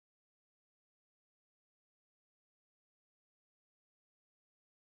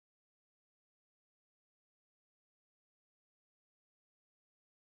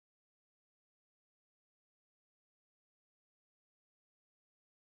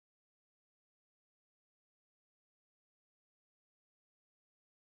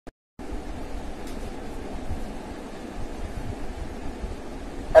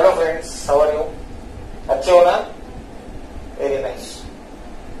Friends, how are you? अच्छे हो ना? Very nice.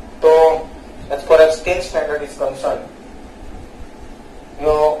 तो as far as 10th standard is concerned,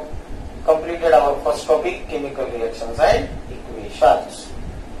 you completed our first topic, chemical reactions and equations.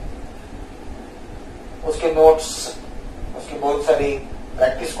 उसके notes, उसके बहुत सारी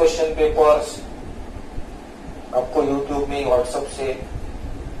प्रैक्टिस क्वेश्चन पेपर्स आपको YouTube में, व्हाट्सएप से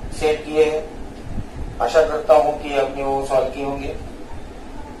सेंड किए हैं। आशा करता हूं कि आपने वो सॉल्व किए होंगे।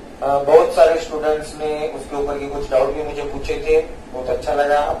 बहुत सारे स्टूडेंट्स ने उसके ऊपर के कुछ डाउट भी मुझे पूछे थे, बहुत अच्छा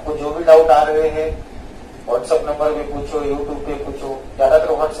लगा। आपको जो भी डाउट आ रहे हैं व्हाट्सएप नंबर पे पूछो, यूट्यूब पे पूछो,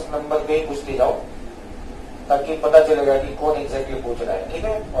 ज्यादातर व्हाट्सएप नंबर पे ही पूछते जाओ ताकि पता चलेगा कि कौन एग्जैक्टली पूछ रहा है। ठीक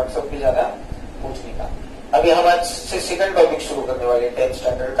है, व्हाट्सएप पे ज्यादा पूछने का। अभी हम आज से सेकंड टॉपिक शुरू करने वाले 10th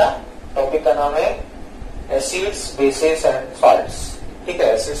स्टैंडर्ड का। टॉपिक का नाम है एसिड्स, बेसेस एंड सॉल्ट्स। ठीक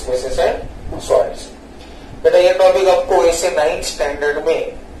है, एसिड्स, बेसेस एंड सॉल्ट्स। बेटा ये टॉपिक आपको ऐसे 9th स्टैंडर्ड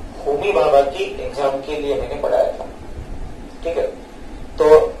में होमी बाबा की एग्जाम के लिए मैंने पढ़ाया था। ठीक है, तो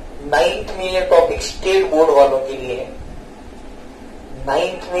 9th में ये टॉपिक स्टेट बोर्ड वालों के लिए है।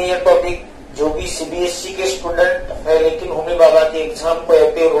 9th में ये टॉपिक जो भी सीबीएसई के स्टूडेंट है लेकिन होमी बाबा के एग्जाम को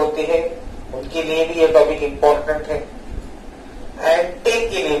अपेयर होते हैं उनके लिए भी ये टॉपिक इम्पोर्टेंट है एंड 10th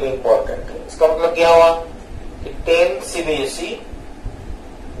के लिए भी इम्पोर्टेंट है। इसका मतलब क्या हुआ कि 10th CBSE,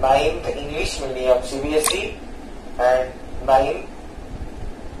 9th English medium CBSE and 9th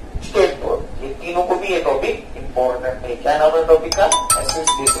state board, ये तीनों को भी ये टॉपिक इम्पोर्टेंट है। क्या नाम है टॉपिक का? Acids,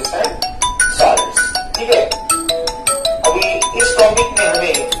 bases and salts. ठीक है, अभी इस टॉपिक में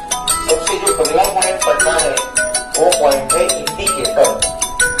हमें सबसे जो पहला पॉइंट पढ़ना है वो पॉइंट है इंडिकेटर।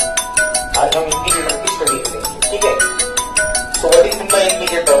 आज हम इंडिकेटर की स्टडी करेंगे। ठीक है, so what is mean by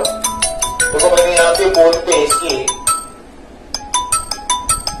indicator? देखो मैंने यहाँ पे बोर्ड पे इसकी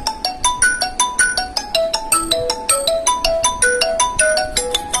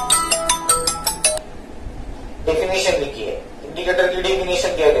डेफिनेशन लिखी है। इंडिकेटर की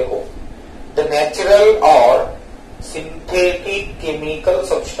डेफिनेशन क्या है? देखो, द नेचुरल और सिंथेटिक केमिकल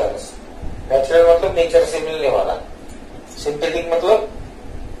सब्सटेंस। नेचुरल मतलब नेचर से मिलने वाला, सिंथेटिक मतलब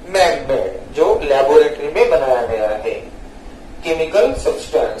मैन मेड, जो लैबोरेटरी में बनाया गया है। केमिकल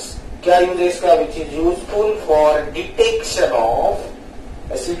सब्सटेंस क्या यूज है इसका? Which is useful for detection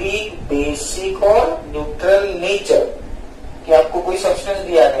of acidic, basic और न्यूट्रल नेचर। कि आपको कोई सब्सटेंस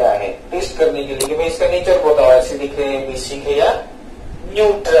दिया गया है टेस्ट करने के लिए कि भाई इसका नेचर बताओ, एसिडिक है, बेसिक है या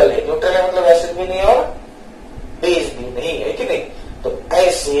न्यूट्रल है। न्यूट्रल है मतलब एसिड भी नहीं और बेस भी नहीं है कि नहीं। तो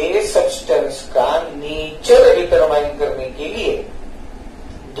ऐसे सब्सटेंस का नेचर डिटरमाइन करने के लिए,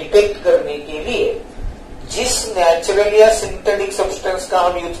 डिटेक्ट करने के लिए जिस नेचुरल या सिंथेटिक सब्सटेंस का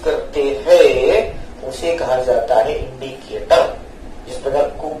हम यूज करते हैं उसे कहा जाता है इंडिकेटर। जिस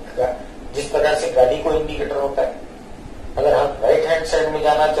प्रकार से गाड़ी को इंडिकेटर होता है, अगर हम राइट हैंड साइड में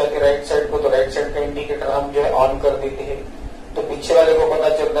जाना चाहते हैं राइट साइड को, तो राइट साइड का इंडिकेटर हम जो है ऑन कर देते हैं, तो पीछे वाले को पता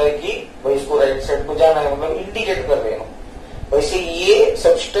चलता है कि भाई इसको राइट साइड को जाना है, मतलब इंडिकेट कर रहे हो। वैसे ये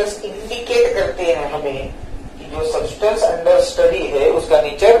सब्सटेंस इंडिकेट करते हैं हमें कि जो सब्सटेंस अंडर स्टडी है उसका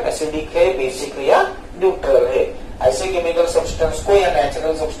नेचर एसिडिक है, बेसिक है या न्यूट्रल है। ऐसे केमिकल सब्सटेंस को या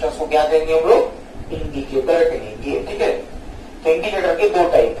नेचुरल सब्सटेंस को क्या कहेंगे हम लोग? इंडिकेटर कहेंगे। ठीक है, तो इंडिकेटर के दो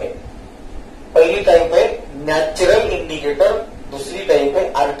टाइप है। पहली टाइप है नेचुरल इंडिकेटर, दूसरी टाइप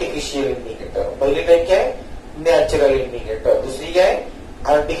है आर्टिफिशियल इंडिकेटर। पहली टाइप क्या है? Natural indicator. दूसरी क्या है?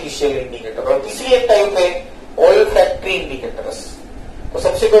 Artificial indicator. और तीसरी एक टाइप है ओल्फैक्टरी इंडिकेटर्स। तो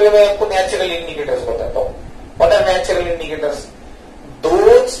सबसे पहले मैं आपको नेचुरल इंडिकेटर्स बताता हूं। What are natural indicators?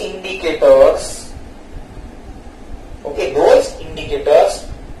 Those indicators, okay, those indicators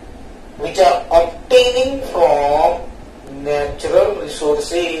which are obtaining from natural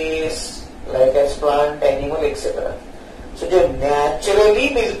resources like as plant, animal, etc. So जो नेचुरली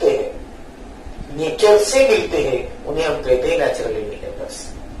मिलते हैं, नेचर से मिलते हैं, उन्हें हम कहते हैं नेचुरल इंडिकेटर्स।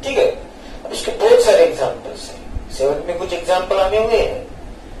 ठीक है, अब इसके बहुत सारे एग्जांपल्स हैं। 7th में कुछ एग्जांपल आने हुए हैं।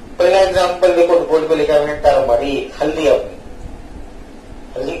 पहला एग्जांपल देखो, बोर्ड पे लिखा है टर्मरिक, हल्दी। अपनी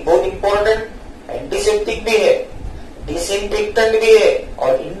हल्दी बहुत इंपॉर्टेंट एंटीसेप्टिक भी है, डिसइंफेक्टेंट भी है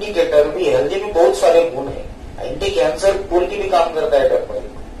और इंडिकेटर भी है। हल्दी में बहुत सारे गुण है, एंटी कैंसर पूल की भी काम करता है टर्मरिक,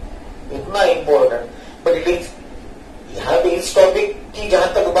 इतना इंपॉर्टेंट। बट इट इज यहाँ पे इस टॉपिक की जहां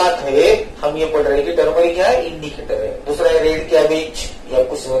तक बात है हम ये पढ़ रहे हैं कि टर्मरिक क्या है? इंडिकेटर है। दूसरा है रेड कैबेज, ये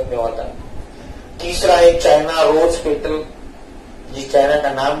आपको समझ में आता है। तीसरा है चाइना रोज पेटल। जी चाइना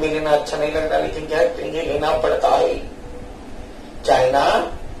का नाम भी लेना अच्छा नहीं लगता, लेकिन क्या है ये लेना पड़ता है। चाइना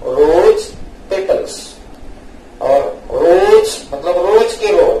रोज पेटल्स, और रोज मतलब रोज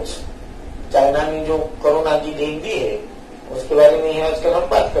के रोज। चाइना में जो कोरोना की डेंगू है उसके बारे में आजकल हम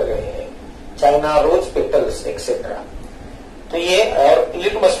बात कर रहे हैं, चाइना रोज पेटल्स एक्सेट्रा। तो ये और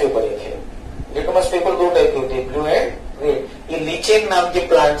लिटमस पेपर एक है। लिटमस पेपर दो टाइप के होते हैं, ब्लू एंड रेड। ये लीचेन नाम के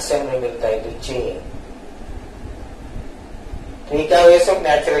प्लांट से हमें मिलता है, लीचेन। तो ये क्या हुए सब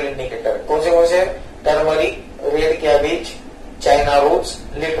नेचुरल इंडिकेटर। कौन से turmeric, red cabbage, China rose,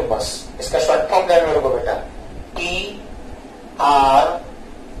 litmus. इसका शॉर्ट फॉर्म ध्यान मेरे को बेटा,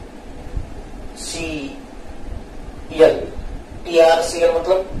 TRCL। TRCL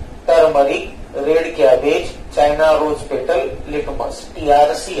मतलब turmeric, red cabbage, China rose petal, litmus.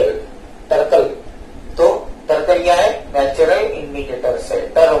 TRCL टर्कल। तो टर्कल क्या है, नेचुरल इंडिकेटर से।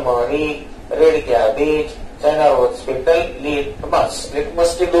 Turmeric, red cabbage, China rose petal, litmus.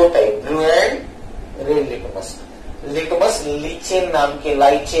 Litmus के दो type, blue and red litmus. Litmus lichen नाम के,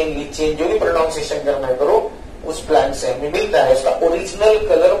 लाइचेन, लीचेन, जो भी प्रोनाउंसिएशन करना है करो, उस प्लांट से हमें मिलता है। उसका ओरिजिनल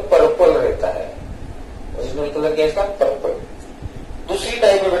कलर पर्पल रहता है। ओरिजिनल कलर क्या है इसका, पर्पल। दूसरी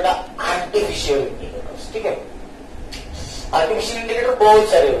टाइप है बेटा आर्टिफिशियल इंडिकेटर्स। ठीक है, आर्टिफिशियल इंडिकेटर बहुत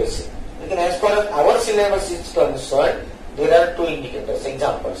सारे वैसे, लेकिन as far as our syllabus is concern there are to indicators.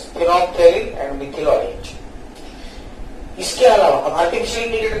 Examples फिनोल्फ्थेलिन and Mithil orange. इसके अलावा अब आर्टिफिशियल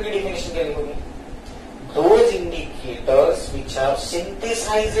इंडिकेटर की डेफिनेशन क्या लिखोगे, those indicators which are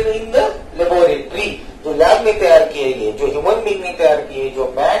synthesized in the laboratory, जो लैब में तैयार किए गए, जो ह्यूमन बीइंग ने तैयार किए, जो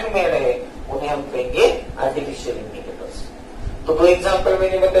मैन मेड है, उन्हें हम कहेंगे आर्टिफिशियल इंडिकेटर्स। तो दो एग्जांपल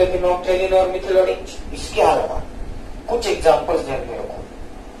मैंने बताया, फिनोल्फ्थेलिन और मिथिल ऑरेंज। इसके अलावा कुछ एग्जांपल्स ध्यान में रखो।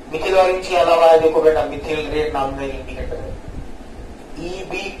 मिथिल ऑरेंज के अलावा देखो बेटा, मिथिल रेड नाम का एक इंडिकेटर है,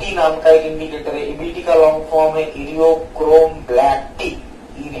 EBT नाम का एक इंडिकेटर है। EBT का लॉन्ग फॉर्म है Eriochrome black T.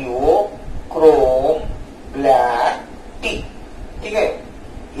 Eriochrome black T, ठीक है।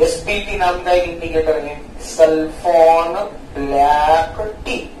 SBT नाम का एक इंडिकेटर है, sulphone black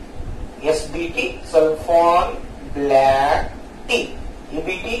T. SBT sulphone black T.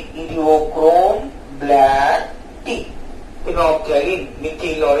 EBT Eriochrome black T. फिनोल्फ्थेलिन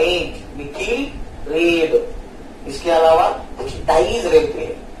Mithil orange, Mithil red. इसके अलावा कुछ डाइज रहते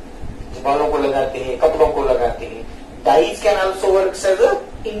हैं, जो बालों को लगाते हैं, कपड़ों को लगाते हैं। Dies can also work as a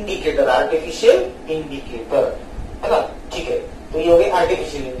indicator, artificial indicator, है ना। ठीक है, तो ये हो गए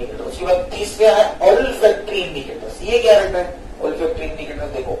आर्टिफिशियल इंडिकेटर। उसके बाद तीसरा है ओल्फैक्टरी इंडिकेटर्स। ये क्या रहता है ओल्फैक्टरी इंडिकेटर,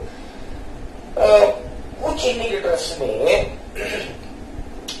 देखो कुछ इंडिकेटर्स में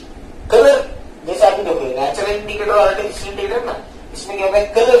कलर, जैसे आप देखो नेचुरल इंडिकेटर और आर्टिफिशियल इंडिकेटर ना, इसमें क्या होता है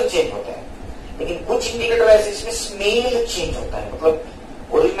कलर चेंज होता है। लेकिन कुछ इंडिकेटर ऐसे इसमें स्मेल चेंज होता है, मतलब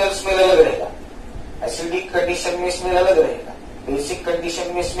ओरिजिनल स्मेल अलग रहेगा, एसिडिक कंडीशन में स्मेल अलग रहेगा, बेसिक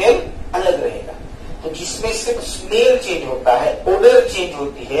कंडीशन में स्मेल अलग रहेगा। तो जिसमें सिर्फ स्मेल चेंज होता है, ओडर चेंज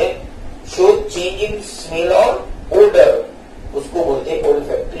होती है, शो चेंज इन स्मेल और ओडर, उसको बोलते हैं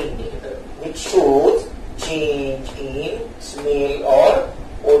olfactory indicator, which shows change in smell और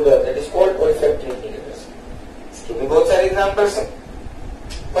order, that is called olfactory indicators. इसके भी बहुत सारे एग्जांपल्स हैं।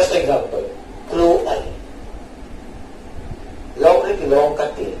 फर्स्ट एग्जांपल क्लोव ऑयल, लौंग का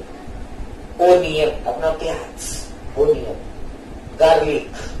तेल, ओनियन अपना प्याज, ओनियन, गार्लिक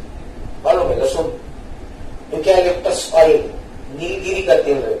मालूम है, लहसुन, यूकैलिप्टस ऑयल, नीलगिरी का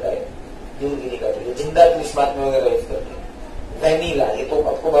तेल रहता है, नीलगिरी का तेल जिंदा पुलिस बात में वगैरह यूज करते हैं। वेनिला, ये तो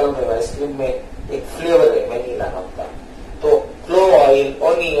आपको मालूम है आइसक्रीम में एक फ्लेवर है वेनिला नाम का। तो clove oil,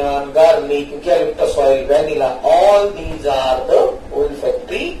 onion, garlic, eucalyptus oil, vanilla, all these are the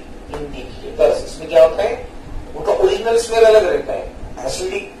olfactory indicators. इसमें क्या होता है, उनका ओरिजिनल स्मेल अलग रहता है,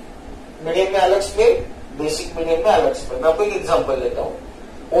 एसिडिक मीडियम में अलग स्मेल, बेसिक मीडियम में अलग स्मेल। मैं आपको एक एग्जांपल लेता हूं।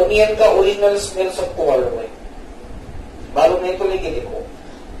 ओनियन का ओरिजिनल स्मेल सबको मालूम है, मालूम नहीं तो लेके देखो।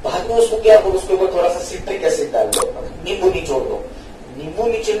 बाद में उसको क्या करो, उसके ऊपर थोड़ा सा सिट्रिक एसिड डाल दो, नींबू निचोड़ दो। नींबू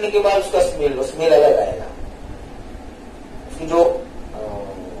निचोड़ने के बाद उसका स्मेल अलग आएगा। उसकी जो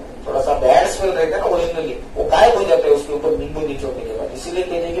थोड़ा सा बैड स्मेल रहता है ना ओरिजिनली, वो गायब हो जाता है उसके ऊपर नींबू निचोड़ने के बाद। इसीलिए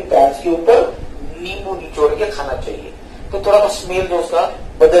कहते हैं कि प्याज के ऊपर नींबू निचोड़ के खाना चाहिए, तो थोड़ा स्मेल जो उसका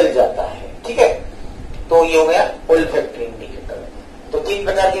बदल जाता है। ठीक है, तो ये हो गया ओल्फैक्टरी इंडिकेटर। तो तीन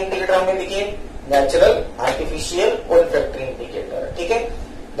प्रकार के इंडिकेटर हमने लिखे, नेचुरल, आर्टिफिशियल, ओल्फैक्टरी इंडिकेटर। ठीक है,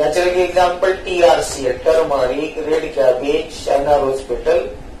 नेचुरल के example TRCL, turmeric, red cabbage, China rose petal,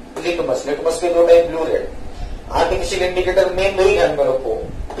 litmus. Litmus के दो type, blue red. Artificial indicator में दो ही ध्यान में रखो,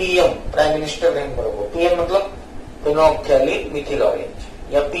 PM प्राइम मिनिस्टर ध्यान में रखो, PM मतलब फिनोल्फ्थेलिन मिथिल ऑरेंज,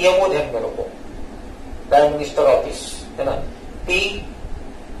 या PMO ध्यान में रखो, प्राइम मिनिस्टर ऑफिस, है ना। P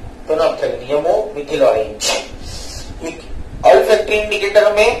फिनोल्फ्थेलिन, MO Mithil orange. Olfactory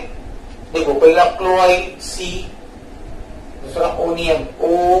indicator में देखो, पहला क्लोव ऑयल C, दूसरा ओनियन O,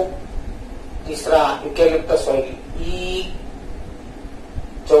 तीसरा यूकैलिप्टस ऑयल E,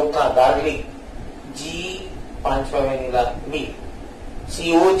 चौथा गार्लिक G, पांचवा वेनिला B,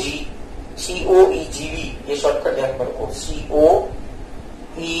 COG, COEGV, ये शॉर्टकट ध्यान में रखो, COEGV,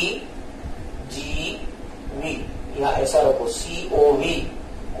 या ऐसा रखो COV,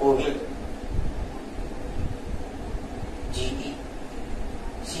 Covid, GE,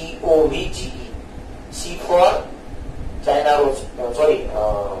 COVGE, C for China rose, sorry,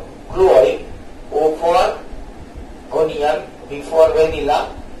 glue oil, O for onion, V for vanilla,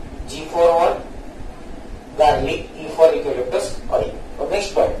 G for what? Garlic, E for eucalyptus oil. So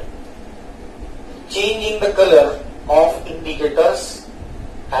next point, changing the color of indicators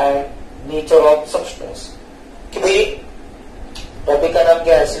and nature of substance. कि भाई topic का नाम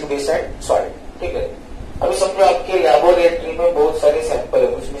क्या है? Acid, base and salt, ठीक है। अभी समझो आपके लैबोरेटरी में बहुत सारे सैंपल है,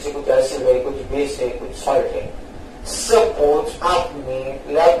 उसमें से कुछ एसिड है, कुछ बेस है, कुछ सॉल्ट है। सपोज आपने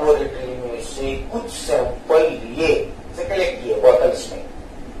लैबोरेटरी में से कुछ सैंपल लिए, कलेक्ट किए बॉटल्स में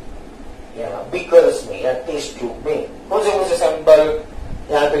या बीकर्स में या टेस्ट ट्यूब में, कौन से सैंपल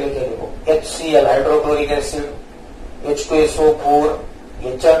यहाँ पे लिखे देखो, HCl hydrochloric acid, H2SO4,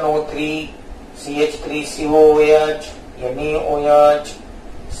 HNO3, CH3COOH, NaOH,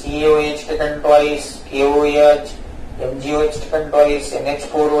 CaOH taken twice, KOH, MgOH taken twice,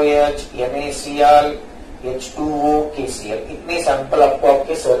 NH4OH, NaCl, H2O, KCl, इतने सैंपल आपको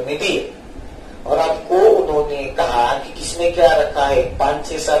आपके सर ने दिए और आपको उन्होंने कहा कि किसमें क्या रखा है। 5,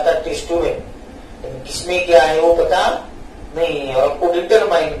 6, 7, 8 टेस्ट ट्यूब है, किसमें क्या है वो पता नहीं है और आपको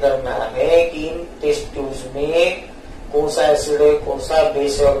डिटरमाइन करना है कि इन टेस्ट ट्यूब्स में कौन सा एसिड है, कौन सा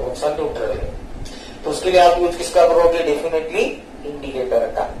बेस है और कौन सा न्यूट्रल है। तो उसके लिए आप यूज किसका करोगे? डेफिनेटली इंडिकेटर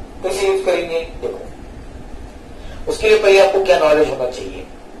का। कैसे यूज करेंगे देखो, उसके लिए पहले आपको क्या नॉलेज होना चाहिए।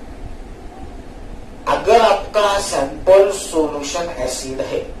 अगर आपका सैंपल सॉल्यूशन एसिड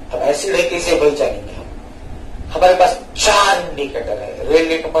है, अब एसिड है कैसे पहचानेंगे हम? हमारे पास 4 इंडिकेटर है, रेड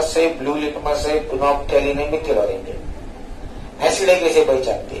लिटमस है, ब्लू लिटमस है, फिनोल्फ्थैलीन है, मिथिल ऑरेंज है। एसिड है कैसे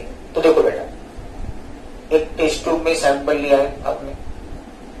पहचानते हैं? तो देखो बेटा, एक टेस्ट ट्यूब में सैंपल लिया है आपने,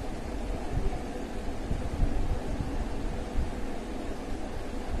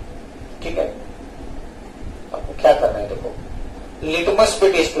 ठीक है। आपको क्या करना है देखो, लिटमस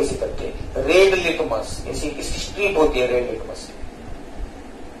पे टेस्ट कैसे करते हैं? रेड लिटमस, ऐसी किसी स्ट्रिप होती है रेड लिटमस की,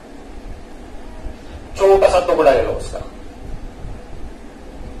 छोटा सा टुकड़ा ले लो उसका,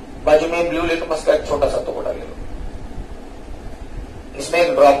 बाजू में ब्लू लिटमस का एक छोटा सा टुकड़ा ले लो, इसमें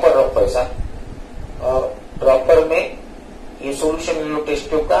एक ड्रॉपर रखो ऐसा, और ड्रॉपर में ये सॉल्यूशन ले लो टेस्ट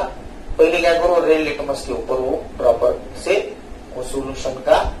ट्यूब का। पहले क्या करो, रेड लिटमस के ऊपर वो ड्रॉपर से वो सॉल्यूशन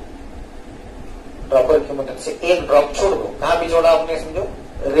का ड्रॉपर की मदद से एक ड्रॉप छोड़ दो। कहां भी छोड़ा आपने? समझो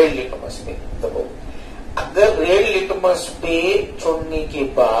रेड लिटमस पे। देखो, अगर रेड लिटमस पे छोड़ने के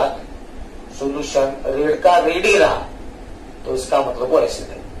बाद सॉल्यूशन रेड का रेड ही रहा तो इसका मतलब वो एसिड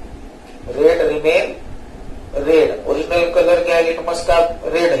है। Red remain red, original colour क्या है लिटमस का?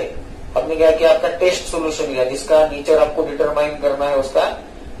 रेड है। हमने क्या किया, आपका टेस्ट सॉल्यूशन लिया जिसका नेचर आपको डिटरमाइन करना है, उसका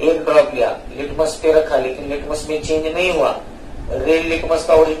एक ड्रॉप लिया, लिटमस पे रखा, लेकिन लिटमस में चेंज नहीं हुआ। रेड लिटमस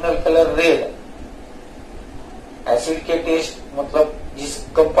का ओरिजिनल कलर रेड, एसिड के टेस्ट मतलब जिस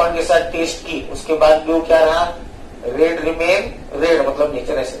कंपाउंड के साथ टेस्ट की उसके बाद भी वो क्या रहा? रेड रिमेन रेड, मतलब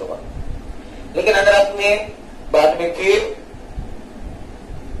नेचर एसिड हुआ। लेकिन अगर आपने बाद में फिर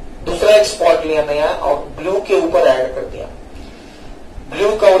दूसरा एक स्पॉट लिया नया और ब्लू के ऊपर ऐड कर दिया,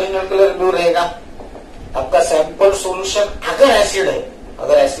 ब्लू का ओरिजिनल कलर ब्लू रहेगा। आपका सैंपल सॉल्यूशन अगर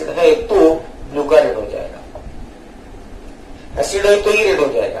एसिड है तो ब्लू का रेड हो जाएगा, एसिड है तो ही रेड हो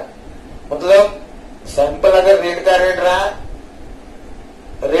जाएगा। मतलब सैंपल अगर रेड का रेड रहा,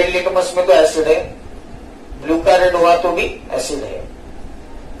 रेड लिटमस में तो एसिड है, ब्लू का रेड हुआ तो भी एसिड है।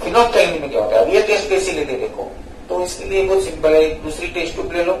 फिनोल्फ्थैलीन में क्या होता है? अब ये टेस्ट कैसे लेते देखो, तो इसके लिए बहुत सिंपल है, दूसरी टेस्ट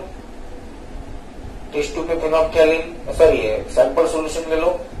ट्यूब ले लो, टेस्ट ट्यूब में फिनोल्फ्थैलीन सैंपल सॉल्यूशन ले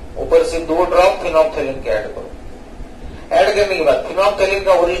लो, ऊपर से 2 ड्रॉप फिनोल्फ्थैलीन के ऐड करो। ऐड करने के बाद फिनोल्फ्थैलीन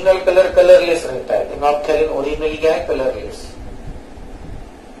का ओरिजिनल कलर कलरलेस रहता है। फिनोल्फ्थैलीन ओरिजिनली क्या है? कलरलेस।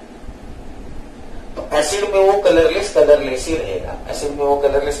 तो एसिड में वो कलरलेस ही रहेगा, एसिड में वो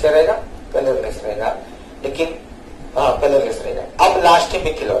कलरलेस क्या रहेगा? कलरलेस रहेगा, लेकिन कलरलेस रहेगा। अब लास्ट है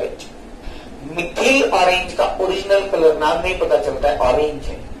मिथिल ऑरेंज। मिथिल ऑरेंज का ओरिजिनल कलर नाम नहीं पता चलता है, ऑरेंज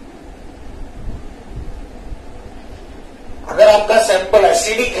है। अगर आपका सैंपल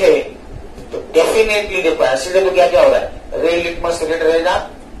एसिडिक है तो डेफिनेटली देखो, एसिड है तो क्या क्या हो रहा है? रेड लिटमस रेड रहेगा,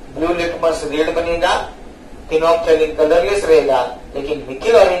 ब्लू लिटमस रेड बनेगा, फिनोल्फ्थैलीन कलरलेस रहेगा, लेकिन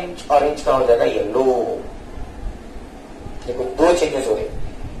मिथिल ऑरेंज का हो जाएगा येलो। देखो 2 चेंजेस हो रहे,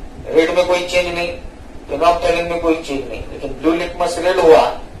 रेड में कोई चेंज नहीं, फिनोल्फ्थैलीन में कोई चेंज नहीं, लेकिन ब्लू लिटमस रेड हुआ,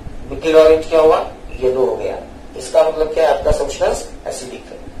 मिथिल ऑरेंज क्या हुआ? येलो हो गया। इसका मतलब क्या है? आपका सब्सटेंस एसिडिक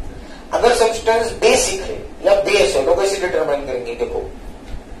है। अगर सब्सटेंस बेसिक है या बेस है तो कैसे डिटरमाइन करेंगे? देखो,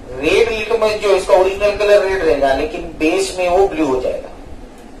 रेड लिटमस लिटमस जो इसका ओरिजिनल कलर रेड रहेगा, लेकिन बेस में वो ब्लू हो जाएगा।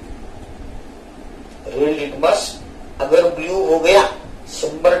 रेड लिटमस अगर ब्लू हो गया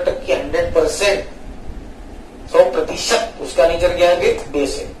 100% 100%, 100%, उसका नेचर क्या है?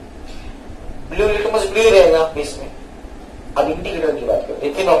 बेस है। ब्लू लिटमस ब्लू रहेगा बेस में। अब इंडिकेटर की बात करते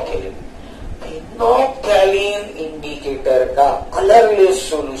हैं, फिनोप्थैलीन। फिनोप्थैलीन इंडिकेटर का कलरलेस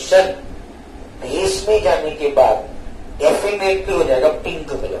सॉल्यूशन बेस में जाने के बाद डेफिनेटली हो जाएगा पिंक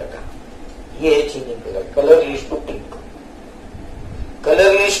कलर का। ये है changing colour, colourless to pink.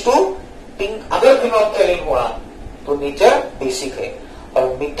 Colourless to pink अगर फिनोप्थैलीन हुआ तो नेचर बेसिक है।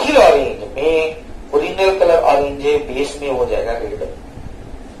 और मिथिल ऑरेंज में ओरिजिनल कलर ऑरेंज है, बेस में हो जाएगा रेड।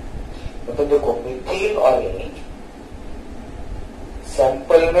 तो देखो मिथिल ऑरेंज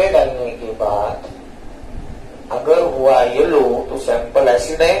सैंपल में डालने के बाद अगर हुआ येलो तो सैंपल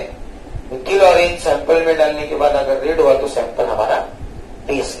एसिड है। मिथिल ऑरेंज सैंपल में डालने के बाद अगर रेड हुआ तो सैंपल हमारा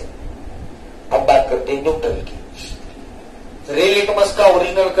बेस है। अब बात करते हैं न्यूट्रल की। रेड लिटमस का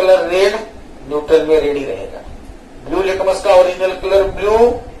ओरिजिनल कलर रेड, न्यूट्रल में रेड ही रहेगा। ब्लू लिटमस का ओरिजिनल कलर ब्लू,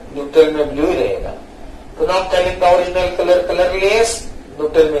 न्यूट्रल में ब्लू ही रहेगा। फिनोप्थैलीन का ओरिजिनल कलर कलरलेस,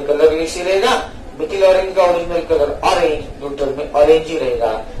 न्यूट्रल में कलरलेस ही रहेगा। मिथिल ऑरेंज का ओरिजिनल कलर ऑरेंज, न्यूट्रल में ऑरेंज ही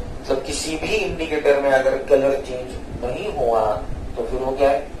रहेगा। मतलब किसी भी इंडिकेटर में अगर कलर चेंज नहीं हुआ तो फिर वो क्या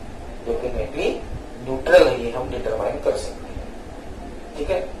है? डेफिनेटली न्यूट्रल है, ये हम डिटरमाइन कर सकते हैं। ठीक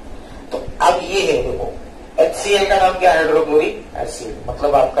है, तो अब ये है देखो HCl का नाम क्या है? Hydrochloric acid.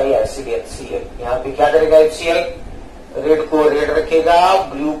 मतलब आपका ये एसिड HCl। यहाँ पे क्या करेगा HCl? रेड को रेड रखेगा,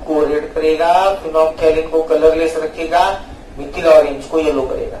 ब्लू को रेड करेगा, फिनोप्थैलीन को कलरलेस रखेगा, मिथिल ऑरेंज को येलो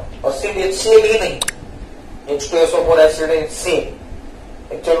करेगा। और सिर्फ HCl ही नहीं, H2SO4 एसिड है सेम,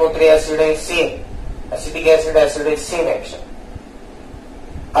 HNO3 एसिड है सेम, एसिटिक एसिड है सेम एक्शन।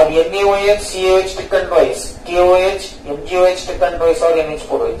 अब NaOH, CaOH thicken twice, KOH, MgOH thicken twice और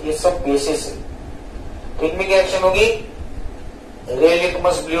NH4OH, ये सब बेसिस है। तो इनमें क्या एक्शन होगी? रेड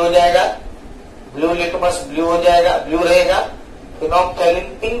लिटमस ब्लू हो जाएगा, ब्लू लिटमस ब्लू हो जाएगा, ब्लू रहेगा, फिनोप्थैलीन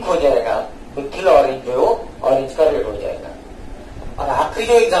पिंक हो जाएगा, मिथिल ऑरेंज जो ऑरेंज का रेड हो जाएगा। और आखिरी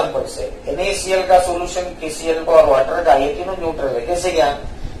जो एग्जाम्पल्स है NaCl का सोल्यूशन, KCl का और वाटर का, ये तीनों न्यूट्रल है। कैसे क्या?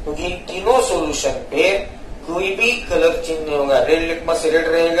 क्योंकि इन तीनों सोल्यूशन पे कोई भी कलर चेंज नहीं होगा। रेड लिटमस रेड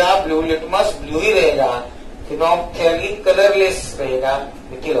रहेगा, ब्लू लिटमस ब्लू ही रहेगा, फिनोप्थैलीन कलरलेस रहेगा,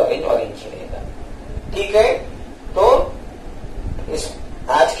 मिथिल ऑरेंज ऑरेंज ही रहेगा। ठीक है, तो इस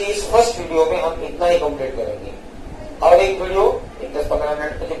आज के इस फर्स्ट वीडियो में हम इतना ही कंप्लीट करेंगे। और एक वीडियो 10-15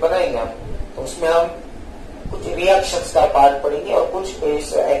 मिनट के लिए बनाएंगे हम, तो उसमें हम कुछ रिएक्शंस का पार्ट पढ़ेंगे और कुछ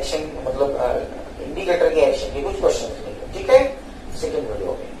इस एक्शन मतलब इंडिकेटर के एक्शन के कुछ क्वेश्चन लेंगे। ठीक है, सेकेंड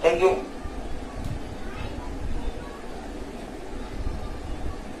वीडियो में। Thank you.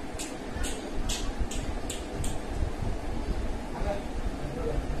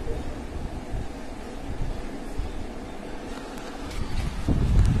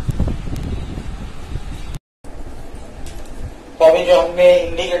 तो अभी जो हमने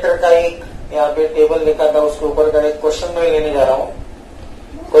इंडिकेटर का एक यहाँ पे टेबल देखा था, उसके ऊपर का एक क्वेश्चन मैं लेने जा रहा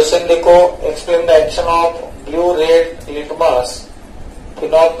हूँ। क्वेश्चन देखो, explain the action of blue red litmus,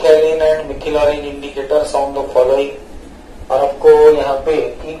 फिनोप्थैलीन and Mithil orange indicators on the following. और आपको यहाँ पे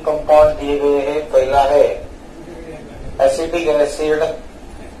 3 कंपाउंड दिए गए हैं। पहला है एसिटिक एसिड,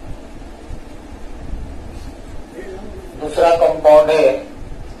 दूसरा कंपाउंड है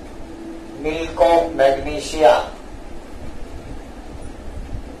मिल्क ऑफ मैग्नीशिया,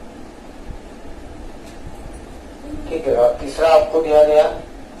 ठीक है, और तीसरा आपको दिया गया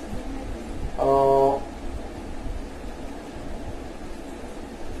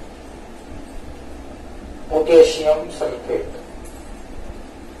पोटेशियम सल्फेट।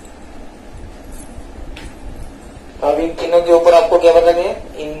 अब इन तीनों के ऊपर आपको क्या बताना है?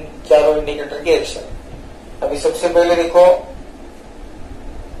 इन चारों इंडिकेटर के एक्शन। अभी सबसे पहले देखो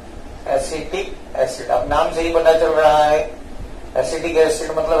एसिटिक एसिड। अब नाम से ही पता चल रहा है एसिटिक एसिड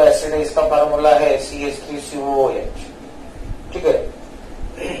मतलब एसिड है, इसका फार्मूला है CH3COOH। ठीक है,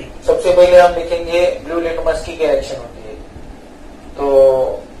 सबसे पहले हम देखेंगे ब्लू लिटमस की क्या एक्शन होती है। तो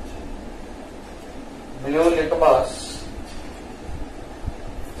ब्लू लिटमस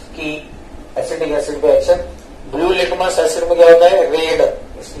की एसिटिक एसिड पे एक्शन, ब्लू लिटमस एसिड में क्या होता है? रेड,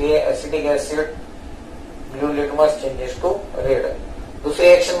 इसलिए acetic acid blue litmus changes to red. दूसरी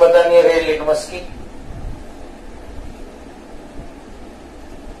एक्शन बतानी है रेड लिटमस की।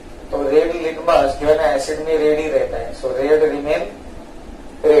 तो रेड लिटमस जो है ना एसिड में रेड ही रहता है, सो red remain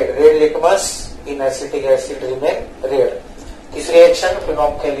red, red litmus इन एसिटिक एसिड रिमेन रेड। तीसरी एक्शन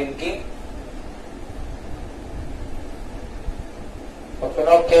फिनोप्थैलीन की, तो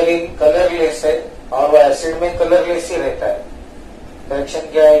फिनोप्थैलीन कलरलेस है और वो एसिड में कलरलेस ही रहता है। तो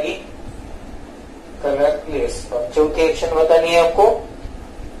एक्शन क्या आएगी? कलरलेस। और चौथी एक्शन बतानी है आपको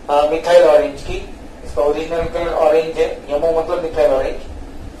मिथाइल ऑरेंज की। इसका ओरिजिनल कलर ऑरेंज है, यमो मतलब मिथाइल ऑरेंज।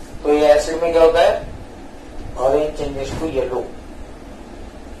 तो ये एसिड में क्या होता है, ऑरेंज चेंजेस टू येलो।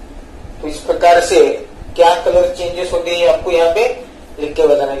 तो इस प्रकार से क्या कलर चेंजेस होते हैं आपको यहाँ पे लिख के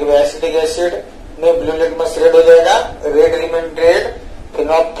बताना कि एसिटिक एसिड में ब्लू लिटमस रेड हो जाएगा, रेड रिमेन रेड,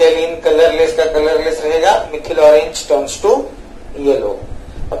 फिनोप्थेलिन कलरलेस का कलरलेस रहेगा, Mithil orange turns to yellow.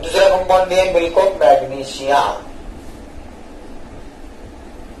 अब दूसरा कंपाउंड दिया मिल्क ऑफ मैग्नीशिया।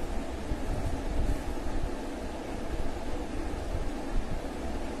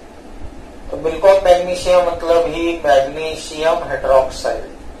 तो मिल्क ऑफ मैग्नीशिया मतलब ही magnesium hydroxide,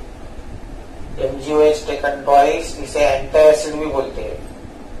 MgOH taken twice. इसे एंटी एसिड भी बोलते हैं,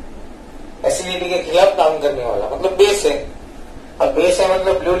 एसिडिटी के खिलाफ काम करने वाला, मतलब बेस है। अब बेस है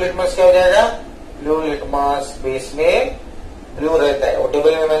मतलब ब्लू लिटमस क्या हो जाएगा, ब्लू लिटमस बेस में ब्लू रहता है, वो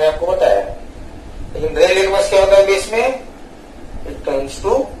टेबल में मैंने आपको बताया। लेकिन रेड लिटमस क्या होता है बेस में, it turns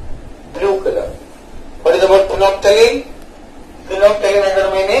to blue colour. What is about फिनोप्थेलिन, फिनोप्थेलिन अगर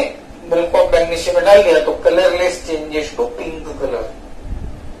मैंने मिल्क ऑफ मैग्नीशियम में डाल दिया तो colourless changes to pink colour.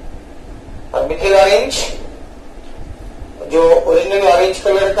 और मिथिल ऑरेंज जो ओरिजिनल ऑरेंज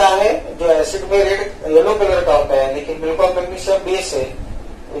कलर का है, जो एसिड में रेड येलो कलर का होता है, लेकिन मिल्क ऑफ मैग्नीशियम बेस है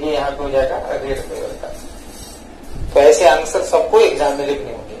तो ये यहाँ पे हो जाएगा रेड कलर का। तो ऐसे आंसर सबको एग्जाम में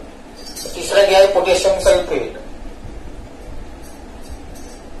लिखने होंगे। तो तीसरा क्या है, potassium sulphate.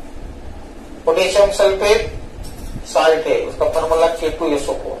 Potassium sulphate salt है, उसका फॉर्मूला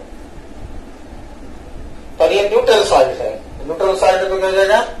K2SO4। और ये न्यूट्रल सॉल्ट है, न्यूट्रल सॉल्ट तो क्या हो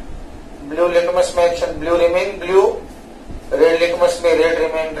जाएगा, ब्लू लिटमस में action blue remain blue, red litmus में रेड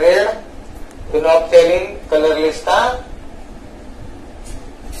रिमेन रेड, फिनोप्थेलिन कलरलेस का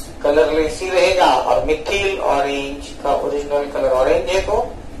कलरलेस ही रहेगा, और मिथिल ऑरेंज का ओरिजिनल कलर ऑरेंज है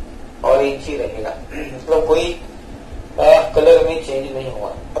तो ऑरेंज ही रहेगा, मतलब कोई कलर में चेंज नहीं हुआ।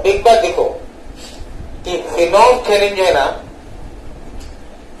 अब एक बात देखो कि फिनोप्थेलिन जो है ना,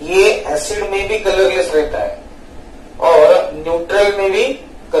 ये एसिड में भी कलरलेस रहता है और न्यूट्रल में भी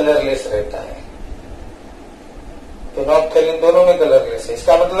कलरलेस रहता है। फिनोप्थेलिन दोनों में कलरलेस है।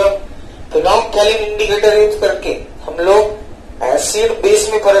 इसका मतलब फिनोप्थेलिन इंडिकेटर यूज करके हम लोग एसिड बेस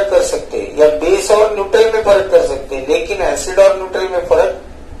में फर्क कर सकते हैं या बेस और न्यूट्रल में फर्क कर सकते हैं, लेकिन एसिड और न्यूट्रल में फर्क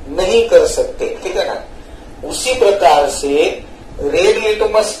नहीं कर सकते, ठीक है ना। उसी प्रकार से रेड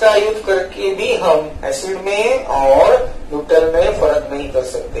लिटमस का यूज करके भी हम एसिड में और न्यूट्रल में फर्क नहीं कर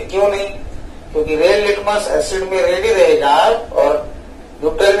सकते। क्यों नहीं, क्योंकि रेड लिटमस एसिड में रेड ही रहेगा और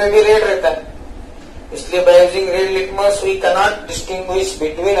न्यूट्रल में भी रेड रहता है। इसलिए by using red litmus we can not distinguish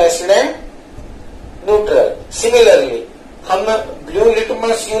between acid and neutral. Similarly हम ब्लू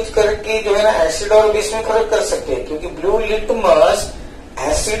लिटमस यूज करके जो है ना एसिड और बेस में फर्क कर सकते हैं, क्योंकि ब्लू लिटमस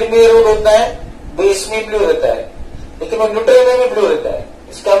एसिड में रेड होता है, बेस में ब्लू रहता है, लेकिन वो न्यूट्रल में भी ब्लू रहता है।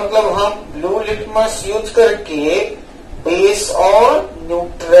 इसका मतलब हम ब्लू लिटमस यूज करके बेस और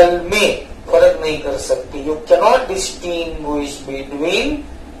न्यूट्रल में फर्क नहीं कर सकते। You cannot distinguish between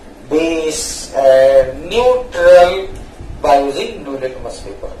base and neutral by using blue litmus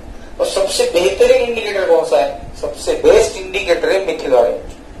paper. और सबसे बेहतरीन इंडिकेटर कौन सा है, सबसे बेस्ट इंडिकेटर है मिथिल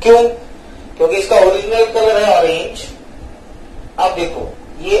ऑरेंज। क्यों, क्योंकि इसका ओरिजिनल कलर है ऑरेंज। अब देखो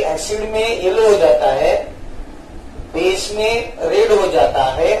ये एसिड में येलो हो जाता है, बेस में रेड हो जाता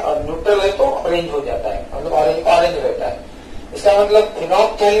है, और न्यूट्रल है तो ऑरेंज हो जाता है, मतलब ऑरेंज ऑरेंज रहता है। इसका मतलब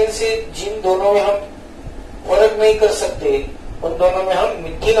फिनोप्थेलिन से जिन दोनों में हम फर्क नहीं कर सकते, उन दोनों में हम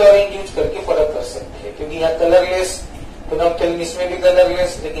मिथिल ऑरेंज यूज करके फर्क कर सकते हैं, क्योंकि यहाँ कलरलेस फिनोप्थेलिन इसमें भी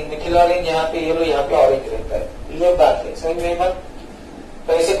कलरलेस, लेकिन मिथिल ऑरेंज यहाँ पे येलो, यहाँ पे ऑरेंज रहता है। ये बात है, समझ में बात।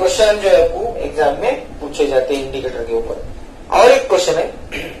 तो ऐसे क्वेश्चन जो है आपको एग्जाम में पूछे जाते हैं इंडिकेटर के ऊपर। और एक क्वेश्चन है,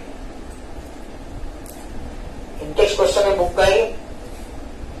 इंटेक्स क्वेश्चन है बुक का ही।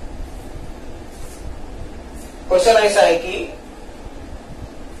 क्वेश्चन ऐसा है कि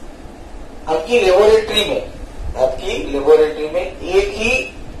आपकी लेबोरेटरी में एक ही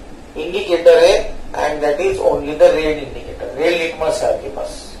इंडिकेटर है, and that is only the red indicator. Red litmus है आपके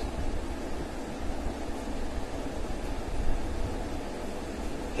पास।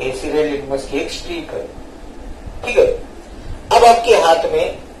 ऐसी रेड लिटमस की एक स्ट्रीक है, ठीक है। अब आपके हाथ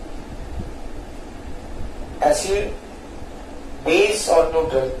में एसिड, बेस और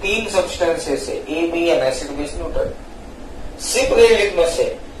न्यूट्रल तीन सब्सटेंसेस है, A B and acid base neutral. सिर्फ रेड लिटमस है,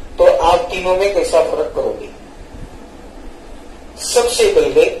 तो आप तीनों में कैसा फर्क करोगे। सबसे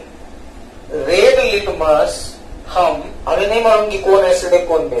पहले रेड लिटमस हम अभी नहीं मालूम कि कौन एसिड है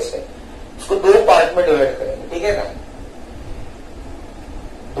कौन बेस है, उसको दो पार्ट में डिवाइड करेंगे, ठीक है ना।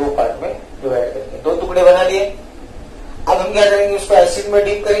 दो पार्ट में डिवाइड करेंगे, दो टुकड़े बना दिए। अब हम क्या करेंगे, उसको एसिड में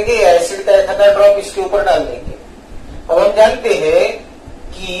डीप करेंगे या एसिड का एक आधा ड्रॉप इसके ऊपर डाल देंगे। अब हम जानते हैं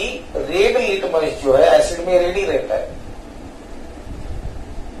कि रेड लिटमस जो है एसिड में रेड ही रहता है।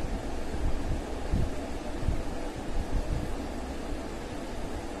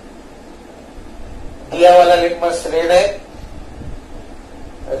 दिया वाला लिटमस रेड है,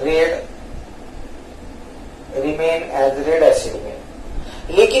 red remain as red acid में,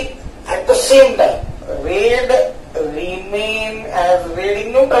 लेकिन at the same time red remain as red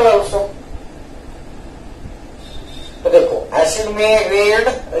in neutral also. तो देखो एसिड में रेड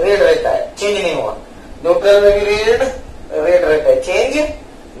रेड रहता है, चेंज नहीं हुआ, न्यूट्रल में भी रेड रेड रहता है, चेंज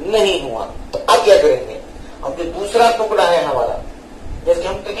नहीं हुआ। तो अब क्या करेंगे, अब जो दूसरा टुकड़ा है हमारा, जैसे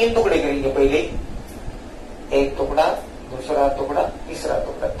हम तो 3 टुकड़े करेंगे, पहले एक टुकड़ा, दूसरा टुकड़ा, तीसरा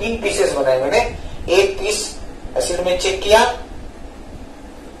टुकड़ा, 3 पीसेस बनाए मैंने। एक पीस एसिड में चेक किया,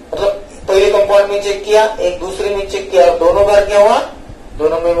 मतलब पहले कंपाउंड में चेक किया, एक दूसरे में चेक किया, और दोनों बार क्या हुआ,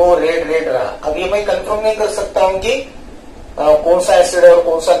 दोनों में वो रेड रेड रहा। अब ये मैं कंफर्म नहीं कर सकता हूं कि कौन सा एसिड है और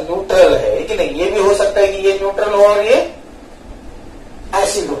कौन सा न्यूट्रल है कि नहीं। ये भी हो सकता है कि ये न्यूट्रल हो और ये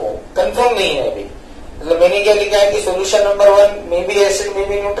एसिड हो, कंफर्म नहीं है अभी। मतलब मैंने क्या लिखा है कि सोल्यूशन नंबर 1 में भी एसिड में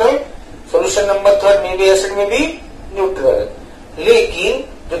भी न्यूट्रल, सोल्यूशन नंबर 3 में भी एसिड में भी न्यूट्रल। लेकिन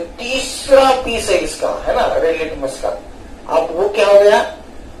जो तीसरा पीस है इसका, है ना, रेड लिटमस का, अब वो क्या हो गया,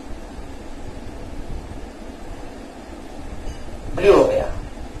 ब्लू हो गया।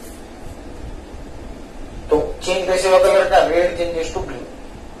 तो चेंज कैसे हुआ कलर का, रेड चेंजेस टू ब्लू।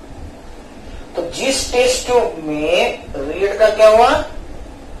 तो जिस टेस्ट ट्यूब में रेड का क्या हुआ,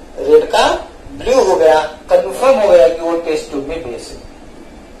 रेड का ब्लू हो गया, कंफर्म हो गया कि वो टेस्ट ट्यूब में बेस है।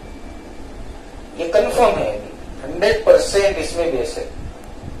 ये कंफर्म है, 100% इसमें बेस है।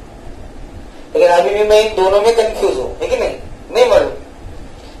 लेकिन अभी भी मैं इन दोनों में कंफ्यूज हूं, है कि नहीं मालूम।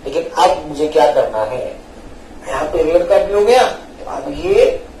 लेकिन अब मुझे क्या करना है, यहां पे रेड का ब्लू गया, तो अब ये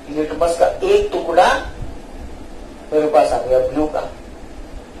लिटमस का एक टुकड़ा मेरे पास आ गया ब्लू का।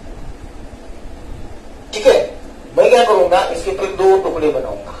 ठीक है, मैं क्या करूंगा, इसके फिर 2 टुकड़े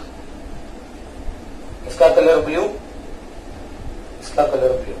बनाऊंगा, इसका कलर ब्लू, इसका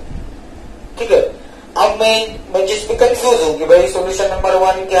कलर ब्लू। ठीक है, अब मैं जिस पे कंफ्यूज हूं कि भाई सॉल्यूशन नंबर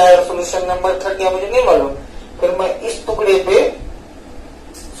 1 क्या है और सॉल्यूशन नंबर 3 क्या, मुझे नहीं मालूम, फिर मैं इस टुकड़े पे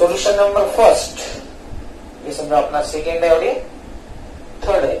सॉल्यूशन नंबर 1, ये समझो अपना 2 है और ये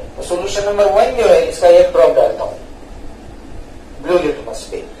 3 है, तो सॉल्यूशन नंबर 1 जो है इसका एक ड्रॉप डालता हूं ब्लू लिटमस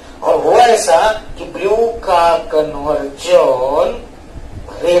पे। और हुआ ऐसा कि ब्लू का कन्वर्जन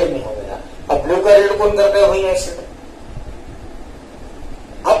रेड में हो गया। अब ब्लू का रेड कौन करता है, वही एसिड।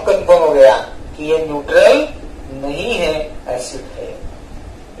 अब कंफर्म हो गया कि ये न्यूट्रल नहीं है, एसिड है।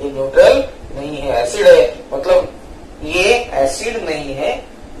 ये न्यूट्रल नहीं है, एसिड है, मतलब ये एसिड नहीं है,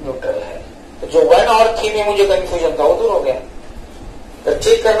 न्यूट्रल है। तो जो 1 और 3 में मुझे कंफ्यूजन था वो दूर हो गया। तो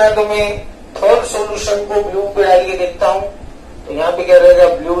चेक करना है तो मैं 3rd सॉल्यूशन को ब्लू पे डाल के देखता हूं, तो यहां पे क्या रहेगा,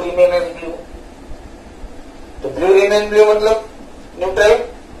 ब्लू रिमेन एज ब्लू। तो ब्लू रिमेन ब्लू मतलब न्यूट्रल।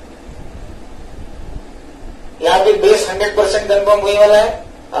 यहां पे बेस 100% कंफर्म होने वाला है।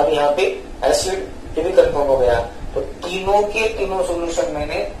 अब यहाँ पे एसिड ये भी कंफर्म हो गया। तो तीनों के तीनों सॉल्यूशन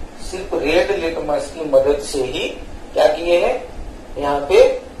मैंने सिर्फ रेड लिटमस की मदद से ही क्या किए हैं, यहाँ पे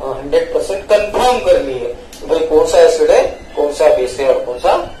 100% कंफर्म कर लिए भाई कौन सा एसिड है, कौन सा बेस है और कौन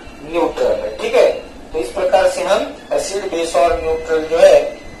सा न्यूट्रल है। ठीक है, तो इस प्रकार से हम एसिड, बेस और न्यूट्रल जो है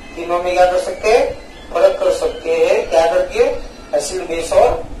तीनों में क्या कर सकते हैं, फर्क कर सकते हैं। क्या करके, एसिड, बेस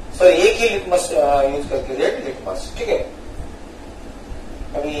और एक ही लिटमस यूज करके, रेड लिटमस। ठीक है,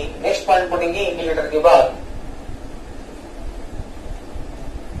 अभी नेक्स्ट पॉइंट पढ़ेंगे इंडिकेटर के बाद,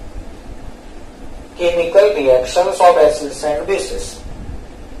 chemical reactions of acids and bases.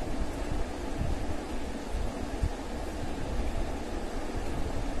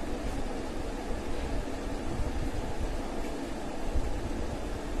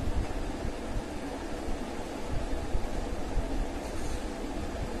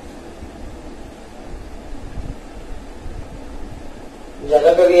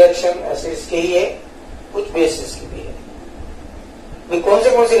 ज्यादातर रिएक्शन एसिड्स के ही है, कुछ बेसिस की भी है। भी कौन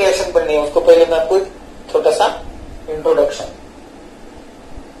से रिएक्शन पढ़नी है उसको पहले मैं आपको छोटा सा इंट्रोडक्शन।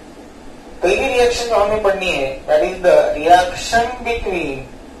 पहली रिएक्शन जो हमें पढ़नी है that is the reaction between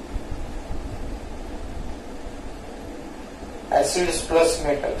acids plus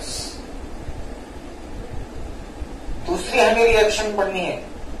metals. दूसरी हमें रिएक्शन पढ़नी है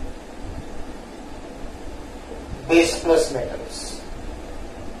बेस प्लस मेटल्स।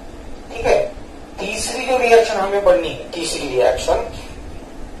 ठीक है, तीसरी जो रिएक्शन हमें पढ़नी है, तीसरी रिएक्शन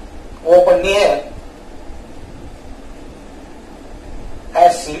वो पढ़नी है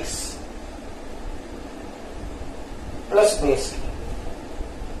एसिड्स प्लस बेस की।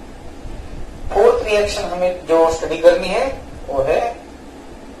 रिएक्शन हमें जो स्टडी करनी है वो है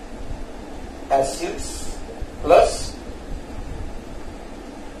एसिड्स प्लस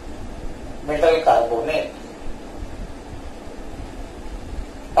मेटल कार्बोनेट।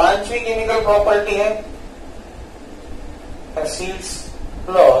 पांचवी केमिकल प्रॉपर्टी है एसिड्स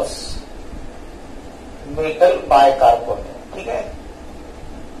प्लस मेटल बाइकार्बोनेट। ठीक है,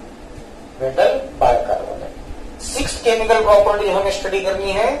 metal bicarbonate. Sixth chemical property जो हमें स्टडी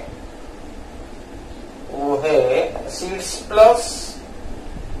करनी है वो है एसिड्स प्लस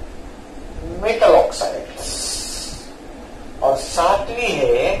मेटल ऑक्साइड्स। और सातवीं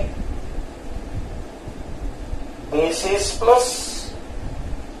है basis plus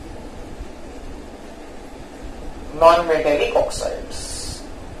non metallic oxides.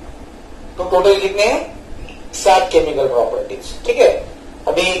 तो टोटल कितने हैं? 7 केमिकल प्रॉपर्टीज। ठीक है,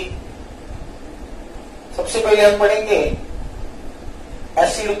 अभी सबसे पहले हम पढ़ेंगे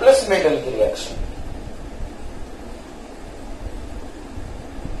एसिड प्लस मेटल की रिएक्शन।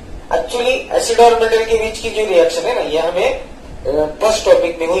 एक्चुअली एसिड और मेटल के बीच की जो रिएक्शन है ना, ये हमें फर्स्ट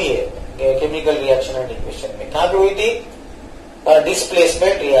टॉपिक में हुई है केमिकल रिएक्शन एंड इक्वेशन में। कहां पे हुई थी?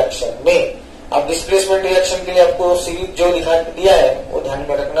 डिस्प्लेसमेंट रिएक्शन में। अब डिस्प्लेसमेंट रिएक्शन के लिए आपको सीरीज जो दिखा दिया है वो ध्यान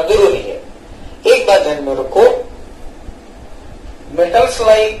में रखना जरूरी है। एक बात ध्यान में रखो, metals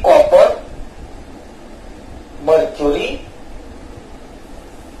like copper, mercury,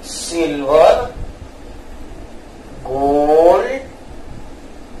 silver, gold,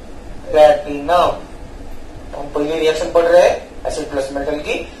 platinum. हम पहली रिएक्शन पढ़ रहे हैं एसिड प्लस मेटल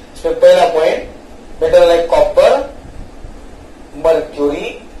की। इसमें पहला point metal like copper,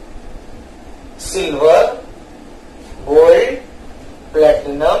 mercury, silver, gold,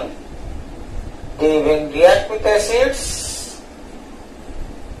 platinum, they when react with acids,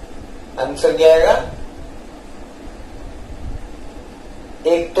 answer क्या आएगा?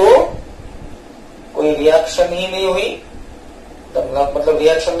 एक तो कोई रिएक्शन ही नहीं हुई, मतलब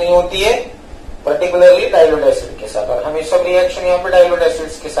रिएक्शन नहीं होती है पर्टिकुलरली डाइल्यूट एसिड के साथ, और हमें सब रिएक्शन यहाँ पे डाइल्यूट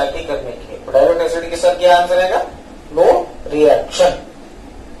एसिड्स के साथ ही करने की है। तो डाइल्यूट एसिड के साथ क्या आंसर आएगा? No reaction.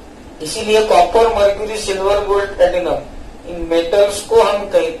 इसीलिए copper, mercury, silver, gold, platinum इन मेटल्स को हम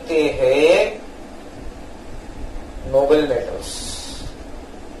कहते हैं नोबल मेटल्स।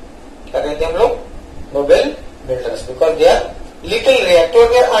 क्या कहते हैं हम लोग? Noble metals, because they are little reactive,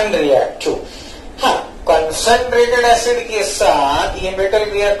 they are unreactive. हाँ, कंसंट्रेटेड एसिड के साथ ये मेटल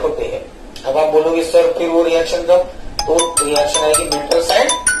रिएक्ट होते हैं। अब आप बोलोगे सर फिर वो रिएक्शन कब? तो रिएक्शन आएगी metal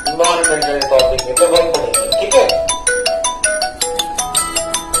side non metal topic में, तब हम पढ़ेंगे। ठीक है,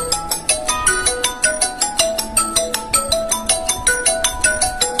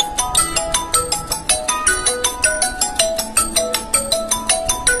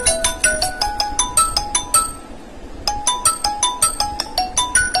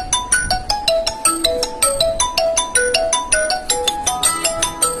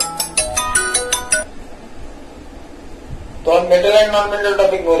 तो हम metal and non metal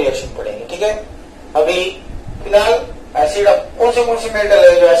topic में रिएक्शन पढ़ेंगे। ठीक है, अभी फिलहाल एसिड, अब कौन से मेटल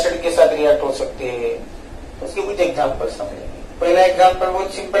है जो एसिड के साथ रिएक्ट हो सकते हैं, उसके कुछ एग्जांपल समझेंगे। पहला एग्जांपल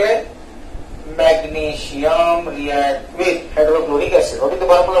बहुत सिंपल है, magnesium react with hydrochloric acid. What is the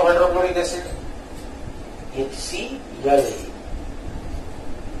formula of hydrochloric acid? HCl।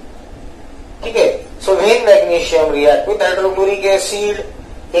 ठीक है, so when magnesium react with hydrochloric acid,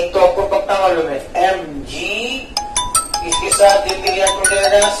 एक तो आपको पक्का मालूम है Mg, इसके साथ जल्दी रिएक्ट हो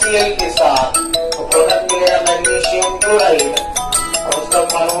जाएगा Cl के साथ, तो प्रोडक्ट मिलेगा मैग्नीशियम क्लोराइड, और उसका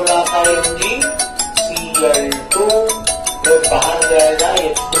फार्मूला आता है MgCl2, तो बाहर जाएगा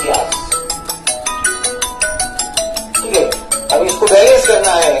H2 गैस। ठीक है, अब इसको बैलेंस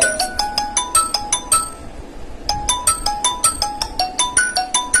करना है।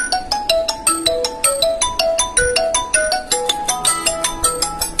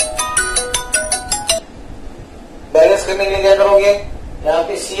 बैलेंस करने के लिए क्या करोगे? यहाँ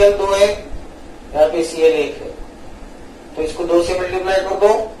पे Cl2 है, यहाँ पे Cl1 है, तो इसको 2 से मल्टीप्लाई कर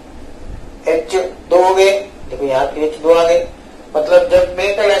दो, H2 हो गए। देखो यहाँ पे H2 आ गए, मतलब जब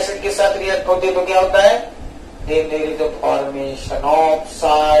मेटल एसिड के साथ रिएक्ट होते हैं तो क्या होता है? Then there is the formation of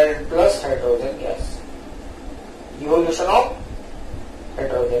salt plus hydrogen gas, evolution of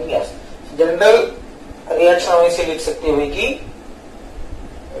hydrogen gas. General reaction हम इसे लिख सकते हुए कि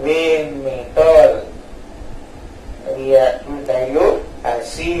when metal react with dilute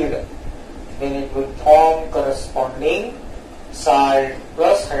acid, then it will form corresponding salt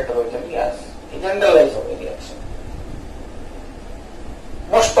plus hydrogen gas. ये generalize हो गई reaction.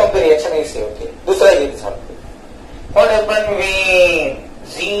 Most of the reaction ऐसे होती है। दूसरा example, what happen when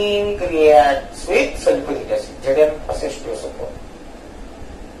zinc reacts with sulfuric acid? Zn+H2SO4।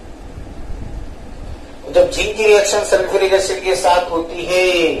 Zinc की reaction sulphuric acid के साथ होती है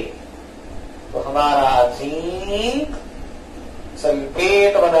तो हमारा जिंक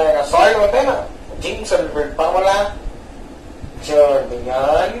सल्फेट बनाएगा, सॉल्ट बनता है ना, zinc sulphate formula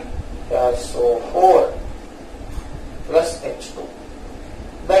जर्डियन SO4 plus H2।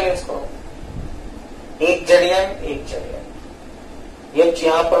 Balance करो, एक जर्डियन एक जर्डियन, H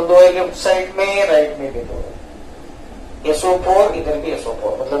यहां पर दो है लेफ्ट साइड में, राइट में भी दो है, SO4 इधर भी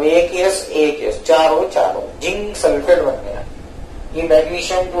SO4, मतलब एक S, चार हो, जिंक सल्फेट बन गया। ये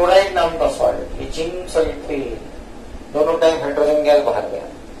मैग्नीशियम क्लोराइड नाम का सॉल्ट, ये जिंक सल्फेट, दोनों टाइम हाइड्रोजन गैस बाहर गया।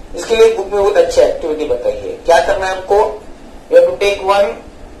 इसके लिए बुक में बहुत अच्छी एक्टिविटी बताई है। क्या करना है आपको, you have to take one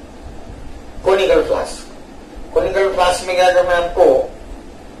conical flask. Conical flask में क्या करना है आपको,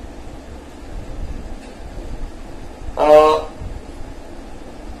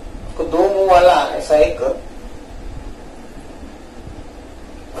 दो मुंह वाला ऐसा एक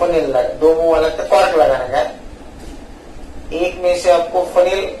फनिल, दो मुंह वाला कॉर्क लगाना है। एक में से आपको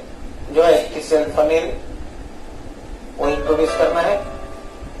फनिल जो है आर्टिफिशियल फनिल वो इंट्रोड्यूस करना है।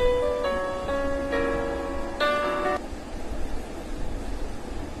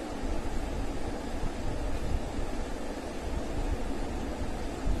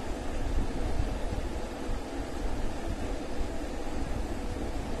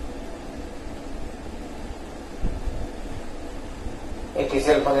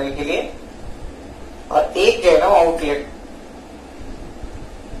 आर्टिफिशियल फनिल के लिए, और एक जो है ना आउटलेट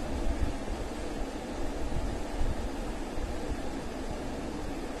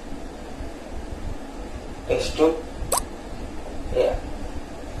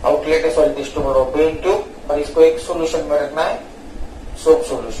आउटलेट है सॉल्ट टेस्ट ट्यूब और पेन ट्यूब, और इसको एक सोल्यूशन में रखना है, सोप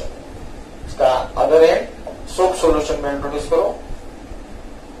सोल्यूशन। इसका अदर एंड सोप सोल्यूशन में इंट्रोड्यूस करो।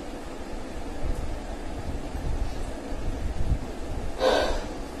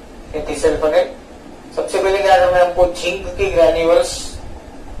 आर्टिफिशियल फनिल, सबसे पहले क्या करना है आपको, जिंक के ग्रैन्यूल्स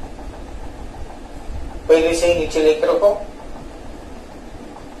पहले से ही नीचे लेकर रखो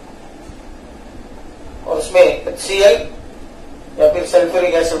और उसमें HCl या फिर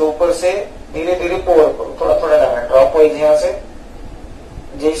सल्फ्यूरिक एसिड ऊपर से धीरे धीरे पोर करो, थोड़ा थोड़ा डालना, ड्रॉप वाइज यहां से।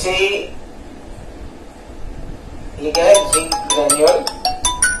 जैसे ही ये क्या है जिंक ग्रैन्यूल,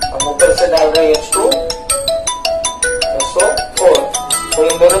 हम ऊपर से डाल रहे हैं H2 SO4, तो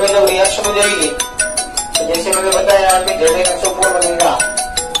इन दोनों में जब रिएक्शन हो जाएगी तो जैसे मैंने बताया यहाँ पे ZnSO4 बनेगा।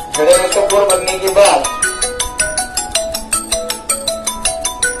 ZnSO4 बनने के बाद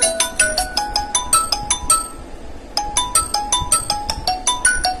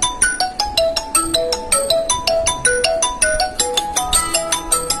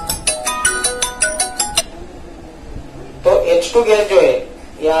तो H2 गैस जो है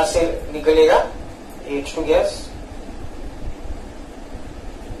यहां से निकलेगा, H2 गैस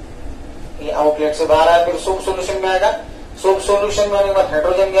ये आउटलेट से बाहर आया, फिर सोप सॉल्यूशन में आएगा। सोप सॉल्यूशन में आने के बाद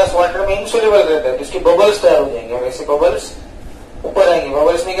हाइड्रोजन गैस वाटर में इंसोल्यूबल रहता है तो इसके बबल्स तैयार हो जाएंगे, और ऐसे बबल्स ऊपर आएंगे।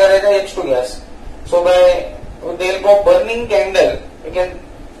 बबल्स में क्या रहेगा, H2 gas. So bye with the help of burning candle you can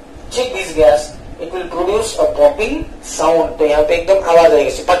check this gas, it will produce a popping sound. तो यहाँ पे एकदम आवाज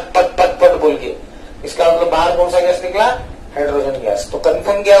आएगी पट पट पट पट बोल के, इसका मतलब बाहर कौन सा गैस निकला, हाइड्रोजन गैस। तो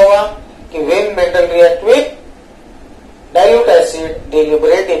कंफर्म क्या हुआ कि when metal react with dilute acid they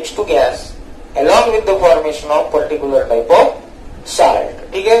liberate H2 gas along with the formation of particular type of salt।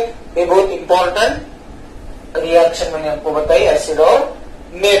 ठीक है, ये बहुत इंपॉर्टेंट रिएक्शन मैंने आपको बताई एसिड और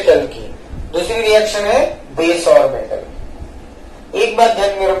मेटल की। दूसरी रिएक्शन है बेस और मेटल। एक बात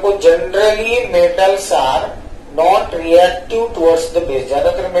ध्यान में रखो, generally metals are not reactive towards the base.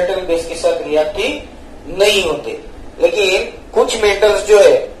 ज्यादातर मेटल बेस के साथ रिएक्टिव नहीं होते, लेकिन कुछ मेटल्स जो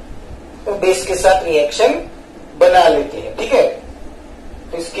है तो बेस के साथ रिएक्शन बना लेते हैं। ठीक है,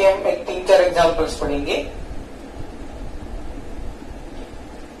 तो इसके हम एक 3-4 एग्जांपल्स पढ़ेंगे।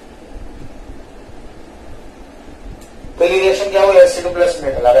 पहली रिएक्शन क्या हुआ, एसिड प्लस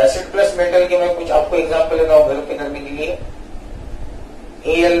मेटल। अब एसिड प्लस मेटल के मैं कुछ आपको एग्जांपल लेता हूं घर पे करने के लिए।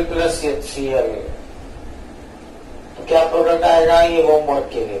 Al प्लस HCl, तो क्या प्रोडक्ट आएगा, ये होमवर्क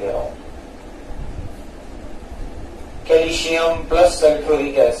के लिए दे रहा हूं। कैल्शियम प्लस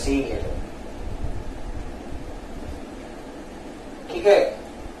सल्फ्यूरिक एसिड, ठीक है।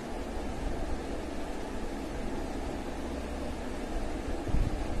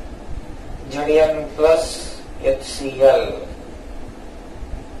 जर्डियन प्लस HCl,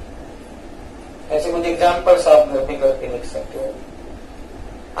 ऐसे कुछ एग्जाम्पल्स आप घर पे करके लिख सकते हो।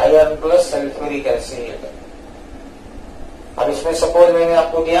 Iron plus sulphuric acid. अब इसमें सपोज मैंने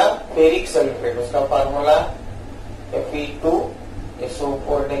आपको दिया फेरिक सल्फेट, उसका formula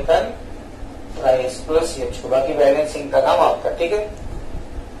Fe2SO4 Deccan ट्राइस plus H2, बाकी बैलेंसिंग का काम आपका। ठीक है,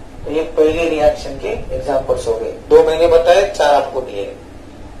 तो ये पहले रिएक्शन के एग्जांपल्स हो गए। 2 मैंने बताए, 4 आपको दिए।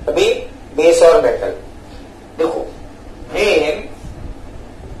 अभी बेस और मेटल देखो। When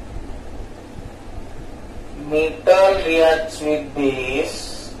metal reacts with base,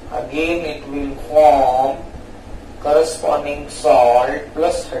 again it will form corresponding salt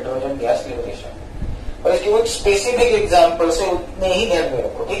plus hydrogen gas liberation। और इसके कुछ स्पेसिफिक एग्जांपल से उतने ही ध्यान में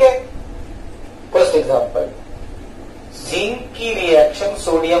रखो, ठीक है। फर्स्ट एग्जांपल, जिंक की रिएक्शन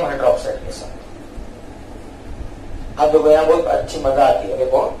सोडियम हाइड्रोक्साइड के साथ। अब देखो यहाँ बहुत अच्छी मजा आती है।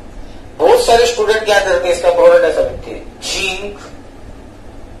 देखो बहुत सारे स्टूडेंट क्या करते हैं, इसका प्रोडक्ट ऐसा लिखते हैं, जिंक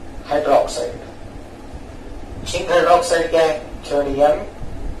हाइड्रोक्साइड। जिंक हाइड्रोक्साइड क्या है, सोडियम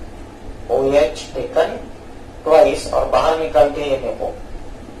OH टेकन ट्वाइस और बाहर निकालते हैं NaO।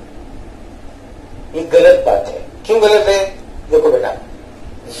 ये गलत बात है। क्यों गलत है, देखो बेटा,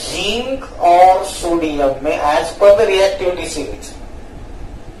 जिंक और सोडियम में as per the reactivity series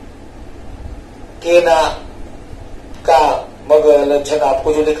केना का मगर जन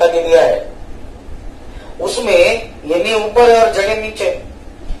आपको जो लिखा के दिया है उसमें ये ऊपर है और जड़े नीचे।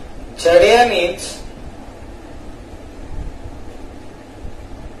 जड़े means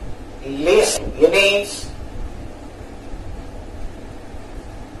less, it means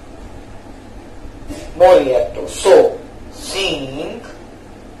more reactive. So zinc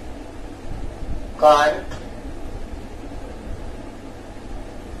can't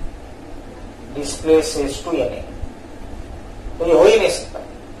displace H2Na, तो ये हो ही नहीं सकता।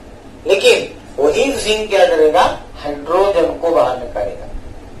 लेकिन वही जिंक क्या करेगा, हाइड्रोजन को बाहर निकालेगा।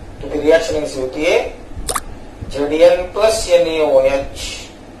 तो फिर रिएक्शन ऐसी होती है, Zn प्लस NaOH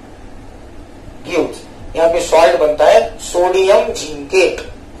गिव्स, यहाँ पे सॉल्ट बनता है सोडियम जिंकेट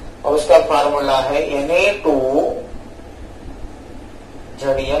और उसका फार्मूला है Na2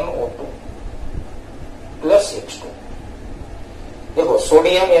 ZnO2 प्लस H2। देखो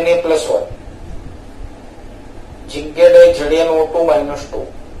सोडियम Na+1, जिंकेट है ZnO2 -2,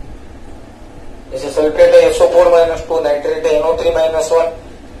 जैसे सल्फेट है SO4 -2, नाइट्रेट है NO3 -1।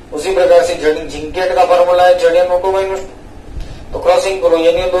 उसी प्रकार से जिंकेट का फार्मूला है ZnO2 -2। तो क्रॉसिंग करो,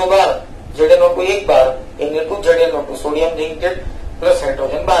 Na 2 बार, ZnO2 एक बार, Na2 ZnO2, sodium zincate plus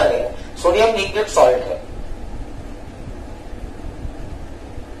hydrogen बाहर गया। सोडियम जिंकेट सॉल्ट है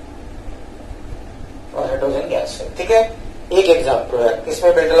और हाइड्रोजन गैस है, ठीक है। एक एग्जांपल है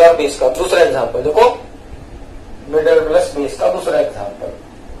इसमें मेटल और बेस का। दूसरा एग्जांपल देखो, मेटल प्लस बेस का दूसरा example.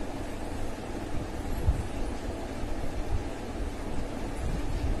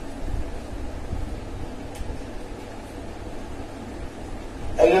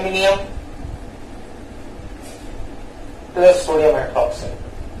 Aluminium plus sodium hydroxide.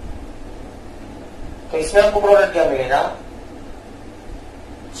 तो इसमें आपको प्रोडक्ट क्या मिलेगा,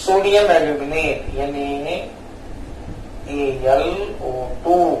 सोडियम एल्यूमिनेट यानी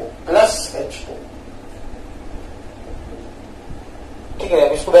AlO2 प्लस H2। ठीक है,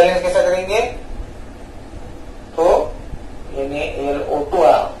 अब इसको बैलेंस कैसा करेंगे, तो यानी AlO2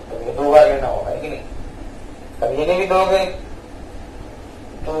 तो ये 2 बार लेना होगा, है कि नहीं। अब ये भी दोगे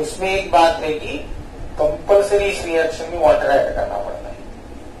तो इसमें एक बात है कि कंपल्सरी इस रिएक्शन में वाटर ऐड करना पड़ता है।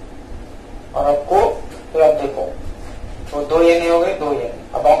 और आपको तो आप देखो, तो 2 Na हो गए, 2 Na।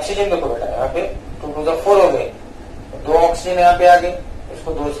 अब ऑक्सीजन देखो बेटा, यहाँ पे 2 to the 4 हो गए, 2 ऑक्सीजन यहाँ पे आ गए,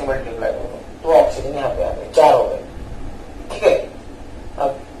 इसको 2 से मल्टीप्लाई करो, 2 ऑक्सीजन यहाँ पे आ गए, 4 हो गए, ठीक है। अब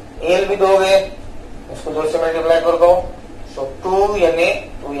Al भी 2 हो गए, इसको 2 से मल्टीप्लाई कर दो, सो 2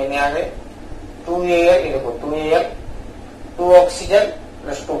 Na आ गए, 2Al, देखो 2Al, 2 oxygen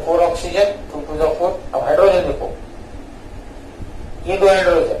plus 2 4 oxygen, 2 to the 4। अब हाइड्रोजन देखो, ये 2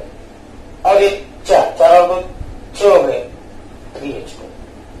 हाइड्रोजन और ये 4 और 2 6 हो गए, 3H2।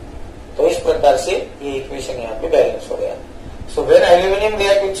 तो इस प्रकार से ये इक्वेशन यहाँ पे बैलेंस हो गया। So when aluminium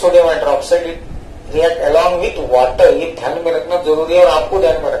react with sodium hydroxide it react along with water. ये ध्यान में रखना जरूरी है और आपको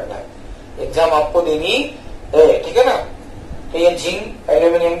ध्यान में रखना है, एग्जाम आपको देनी है, ठीक है ना। तो ये जिंक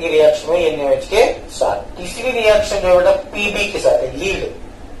एल्यूमिनियम की रिएक्शन है NaOH के साथ। तीसरी रिएक्शन जो है बेटा Pb के साथ है, लीड।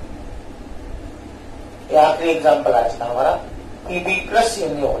 ये आखिरी एग्जाम्पल आज का हमारा, Pb प्लस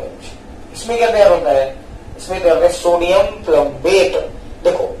NaOH। इसमें क्या तैयार होता है, इसमें तैयार होता है सोडियम प्लम्बेट।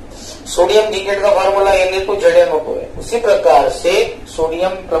 देखो सोडियम जिंकेट का फार्मूला Na2 ZnO2 है, उसी प्रकार से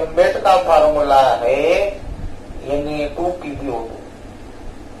सोडियम प्लम्बेट का फार्मूला है Na2 PbO2,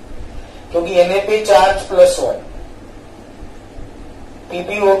 क्योंकि Na पे चार्ज +1,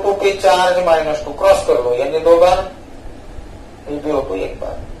 PbO2 पे चार्ज -2, क्रॉस कर लो, यानी 2 बार, PbO2 1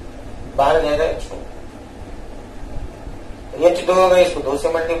 बार, बाहर जाएगा H2। H2 हो गए, इसको 2 से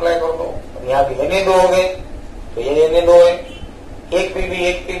मल्टीप्लाई कर दो, यहाँ भी Na2 हो गए, तो ये Na2 है, 1 Pb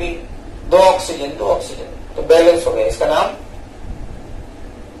 2 ऑक्सीजन, 2 ऑक्सीजन, तो बैलेंस हो गया। इसका नाम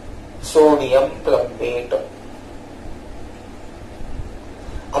सोडियम प्लम्बेट।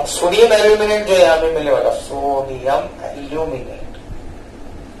 अब सोडियम एल्यूमिनेट जो है हमें मिलने वाला सोडियम एल्यूमिनेट,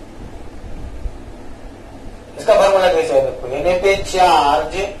 इसका फॉर्मूला कैसे है देखो, Na पे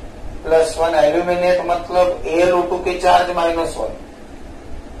चार्ज +1 एल्यूमिनेट मतलब AlO2 के चार्ज -1,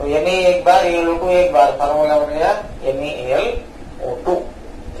 तो Na एक बार AlO2 एक बार, फार्मूला बन गया NaAlO2।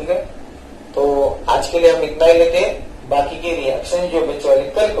 ठीक है, तो आज के लिए हम इतना ही लेते हैं, बाकी के रिएक्शन जो बच्चों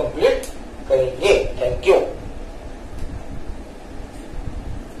लिखकर कंप्लीट करेंगे। Thank you.